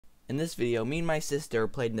In this video, me and my sister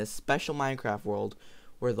played in a special Minecraft world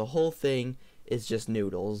where the whole thing is just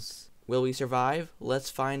noodles. Will we survive? Let's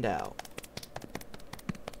find out.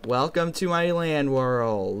 Welcome to my land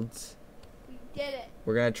world. We did it.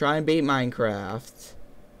 We're gonna try and beat Minecraft.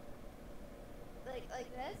 Like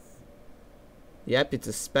this? Yep, it's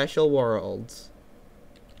a special world.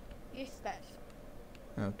 You're special.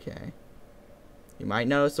 Okay. You might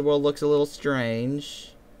notice the world looks a little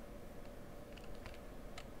strange.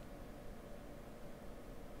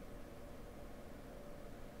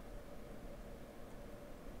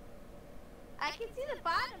 I can see the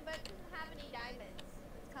bottom, but it doesn't have any diamonds.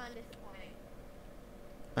 It's kind of disappointing.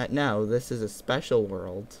 No, this is a special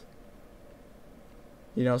world.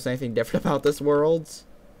 You notice anything different about this world?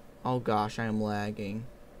 Oh gosh, I am lagging.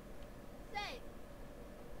 Say,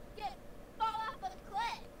 fall off a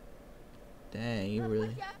cliff. Dang, you I'll really...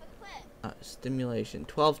 push you off a cliff. Stimulation.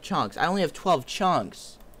 12 chunks. I only have 12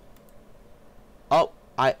 chunks. Oh,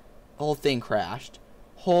 whole thing crashed.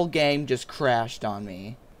 Whole game just crashed on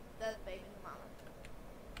me. That's baby mama.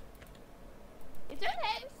 Is there a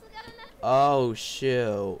head? We still got enough? Oh,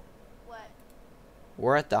 shoot. What?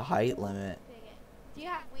 We're at the height limit. Dang it. Do you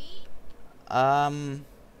have wheat? I'm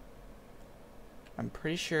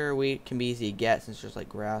pretty sure wheat can be easy to get since there's like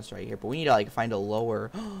grass right here. But we need to like find a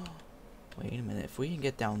lower... Wait a minute. If we can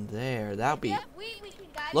get down there, that'll be... Wheat, we can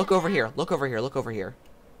guide Look them over down. here. Look over here. Look over here.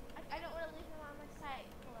 I don't want to leave them on my side.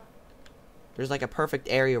 Hold on. There's like a perfect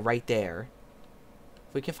area right there.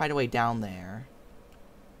 If we can find a way down there.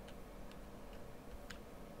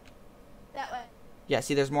 That way. Yeah,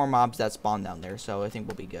 see, there's more mobs that spawn down there, so I think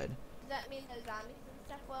we'll be good. Does that mean the zombies and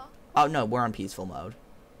stuff will? Oh, no, we're on peaceful mode.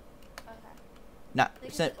 Okay. Not,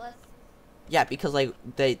 yeah, because, like,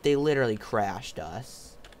 they literally crashed us.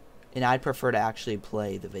 And I'd prefer to actually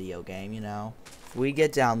play the video game, you know? If we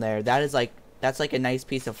get down there, that's like a nice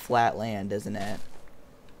piece of flat land, isn't it?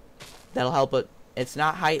 That'll help it. It's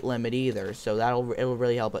not height limit either, so it'll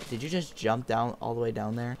really help it. Did you just jump down all the way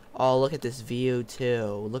down there? Oh, look at this view,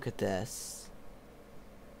 too. Look at this.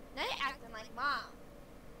 Now you're acting like mom.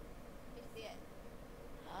 You see it.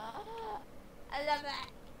 I love that.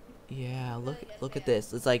 Yeah, Really good look at fan.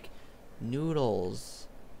 this. It's like noodles.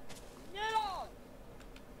 Noodle!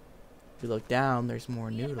 If you look down, there's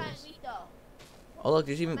more You need to find noodles. wheat, though. Oh, look,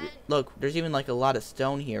 there's even like a lot of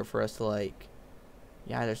stone here for us to like.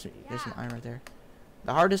 Yeah, there's some iron right there.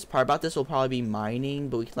 The hardest part about this will probably be mining,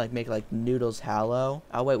 but we can like make like noodles hollow.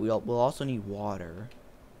 Oh wait, we'll also need water.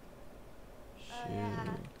 Shoot. Yeah.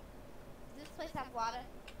 Does this place have water?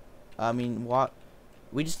 I mean,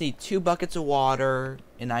 we just need 2 buckets of water,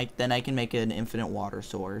 and then I can make an infinite water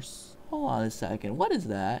source. Hold on a second. What is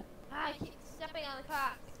that? I keep stepping on the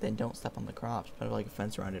crops. Then don't step on the crops. Put like a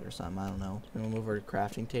fence around it or something. I don't know. We'll move our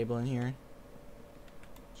crafting table in here.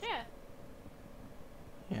 Sure.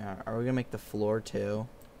 Yeah. Are we gonna make the floor too?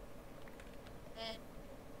 Eh,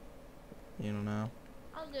 You don't know.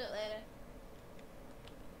 I'll do it later.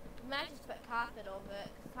 We might just put carpet over it,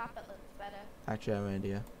 because carpet looks better. Actually, I have an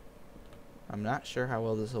idea. I'm not sure how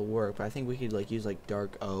well this will work, but I think we could like use like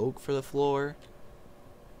dark oak for the floor.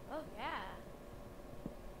 Oh, yeah.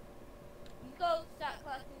 You go start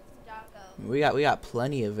collecting some dark oak. We got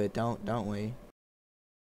plenty of it, don't we?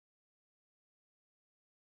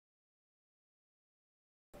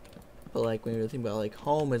 But like when you think about like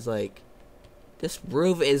home is like, this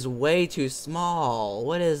roof is way too small.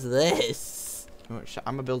 What is this? I'm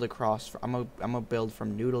gonna build across. I'm gonna build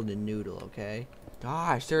from noodle to noodle. Okay.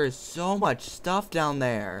 Gosh, there is so much stuff down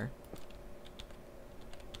there.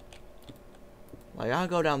 Like I'll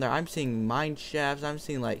go down there. I'm seeing mine shafts. I'm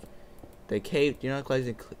seeing like the cave. You know,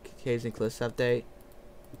 caves and cliffs update.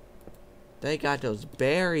 They got those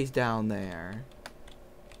berries down there.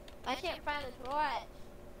 I can't find the torch.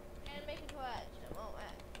 I'm gonna make a torch. It won't work.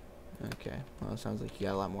 Okay. Well, it sounds like you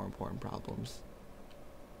got a lot more important problems.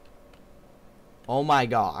 Oh my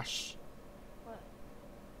gosh. What?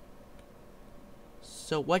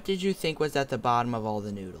 So what did you think was at the bottom of all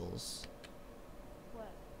the noodles? What?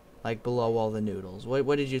 Like below all the noodles.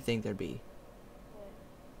 What did you think there'd be?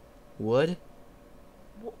 Wood.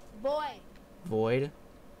 Wood? Boy. Void?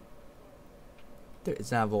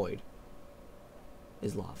 It's not void.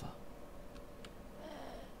 It's lava.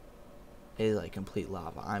 It is like complete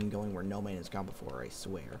lava. I'm going where no man has gone before, I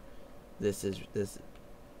swear. This. There's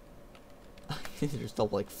still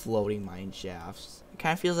like floating mine shafts. It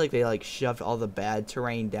kind of feels like they like shoved all the bad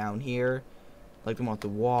terrain down here. Like the one with the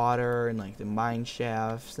water and like the mine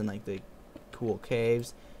shafts and like the cool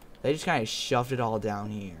caves. They just kind of shoved it all down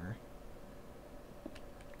here.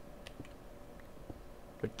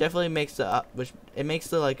 Which definitely makes the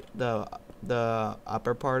like the the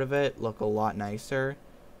upper part of it look a lot nicer,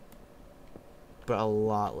 but a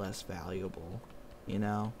lot less valuable, you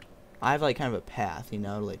know? I have like kind of a path, you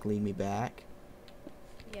know, to like lead me back.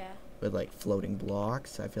 Yeah. With like floating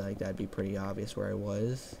blocks. I feel like that'd be pretty obvious where I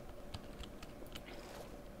was.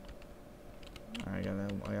 Alright,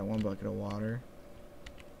 I got 1 bucket of water.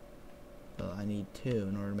 But I need 2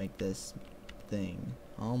 in order to make this thing.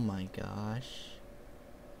 Oh my gosh.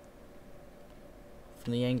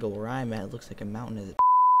 From the angle where I'm at, it looks like a mountain is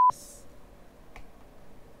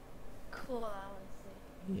Cool,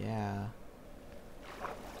 honestly. Yeah.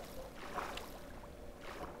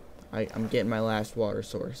 I'm getting my last water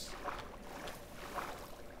source.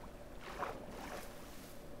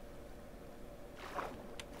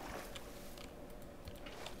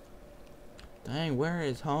 Dang, where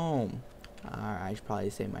is home? Alright, I should probably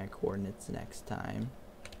say my coordinates next time.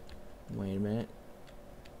 Wait a minute.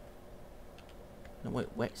 No,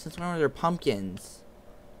 wait, since when are there pumpkins?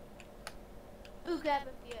 Ooh, grab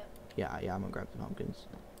a few. Yeah, I'm gonna grab the pumpkins.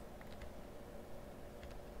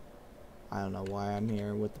 I don't know why I'm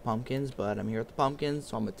here with the pumpkins, but I'm here with the pumpkins,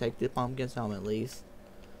 so I'm gonna take the pumpkins home at least.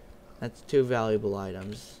 That's 2 valuable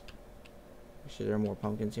items. Actually, there are more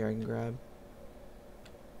pumpkins here I can grab.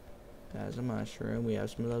 That's a mushroom. We have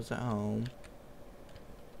some of those at home.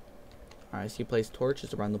 Alright, so you placed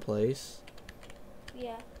torches around the place.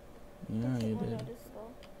 Yeah. Yeah, you did.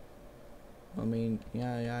 I mean,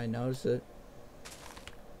 yeah, I noticed it.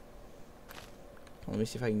 Let me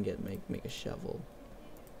see if I can make a shovel.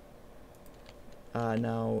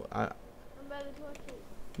 No, I'm by the torches.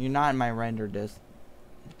 you're not in my render disk.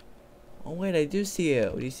 Oh wait, I do see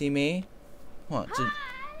you. Do you see me? What? Hi!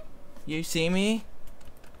 You see me?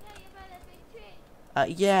 Yeah, you're by that big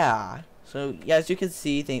tree. Yeah. So, as you can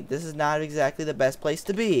see, this is not exactly the best place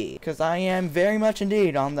to be, because I am very much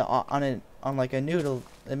indeed on like a noodle.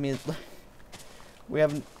 I mean,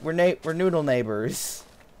 we're noodle neighbors,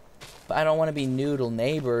 but I don't want to be noodle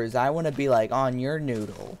neighbors. I want to be like on your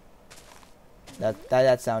noodle.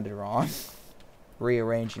 That sounded wrong.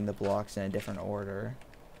 Rearranging the blocks in a different order.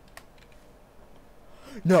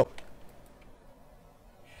 No.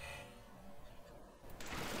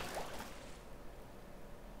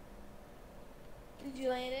 Did you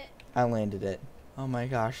land it? I landed it. Oh my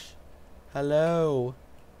gosh. Hello.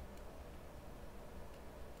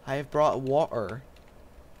 I have brought water.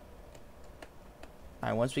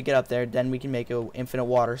 Alright, once we get up there, then we can make an infinite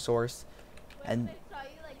water source. And I saw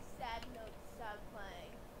you like sad notes stop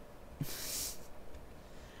playing.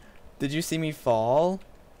 did you see me fall?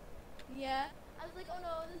 Yeah. I was like, oh no,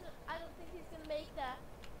 I don't think he's gonna make that.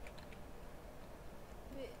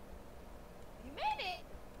 But you made it.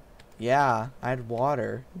 Yeah, I had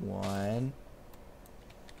water. 1,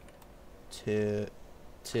 2,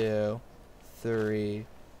 3,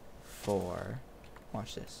 4.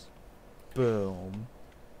 Watch this. Boom.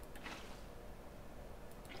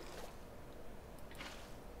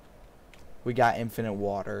 We got infinite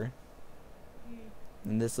water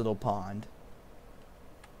in this little pond.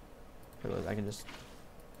 Here, look, I can just...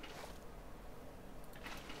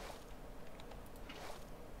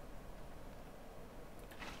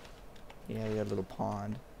 Yeah, we got a little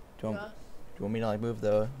pond. Do you want me to like move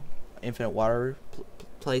the infinite water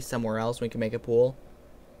place somewhere else? We can make a pool.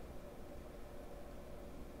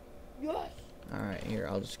 Yes. Alright, here,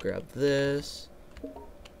 I'll just grab this.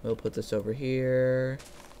 We'll put this over here.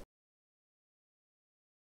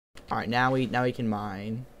 Alright, now we can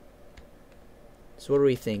mine. So what are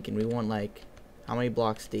we thinking? We want like how many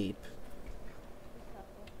blocks deep?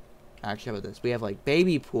 Actually, how about this? We have like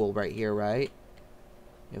baby pool right here, right?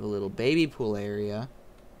 We have a little baby pool area.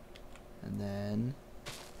 And then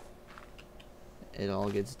it all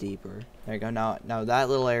gets deeper. There you go. Now that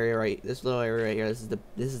little area this little area right here,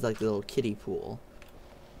 this is like the little kiddie pool.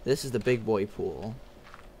 This is the big boy pool.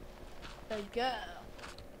 There you go.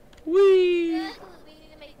 Whee! Yeah, we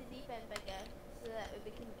need to make the deep end bigger so that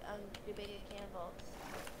we can do bigger cannonballs.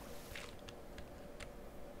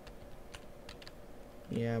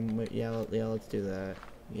 Yeah, let's do that.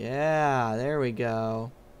 Yeah, there we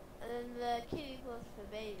go. And then the kiddie pool's for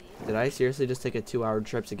babies. Did I seriously just take a 2-hour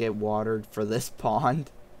trip to get watered for this pond?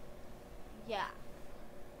 Yeah.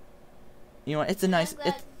 You know, it's a nice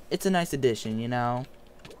addition, you know.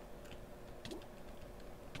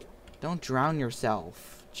 Don't drown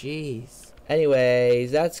yourself. Jeez.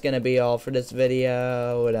 Anyways, that's gonna be all for this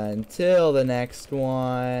video. And until the next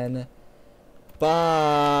one, bye.